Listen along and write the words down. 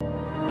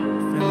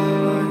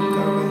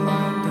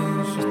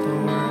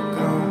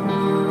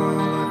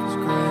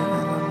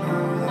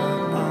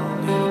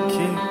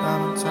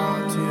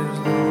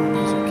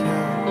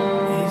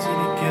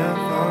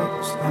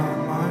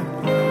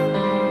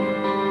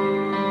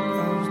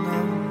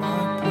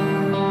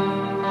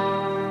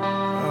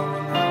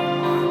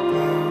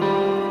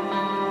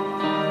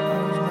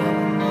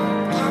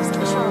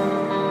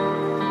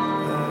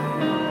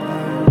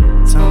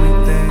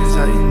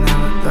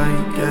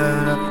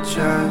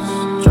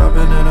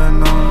dropping it, I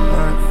know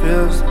that it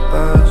feels the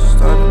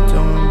best. I've been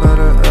doing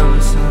better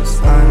ever since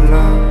I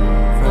left.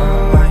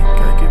 Felt like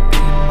I could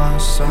be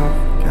myself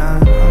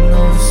again. I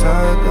know it's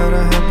sad that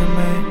I had to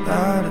make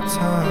that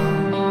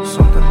attempt.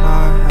 Something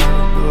I had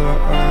to do,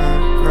 I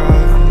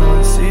regret. I know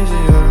it's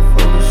easier to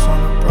focus on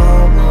the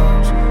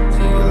problems.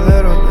 Take a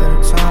little bit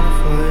of time to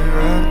fully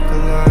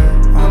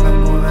recollect. I've been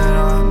moving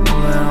on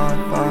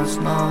fast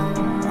now.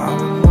 I've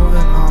been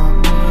moving on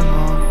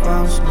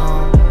fast now.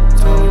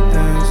 Tell me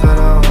things that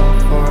I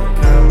won't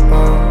forget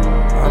about.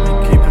 I've been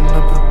keeping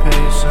up the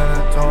pace and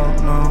I don't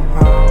know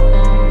how.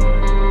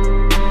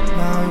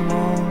 Now I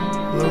won't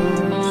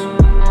lose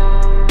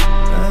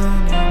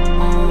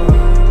anymore.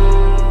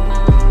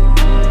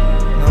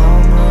 No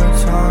more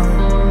time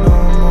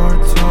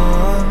lost.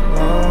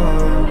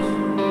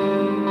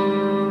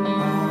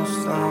 I'll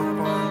stop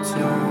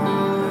until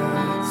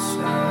it's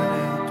said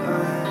and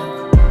done.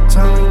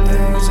 Tell me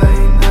things that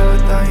you never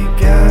thought you'd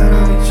get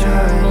out of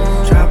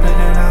chest. Dropping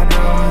it, I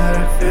know that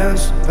it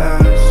feels the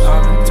best.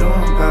 I've been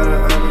doing better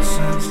ever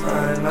since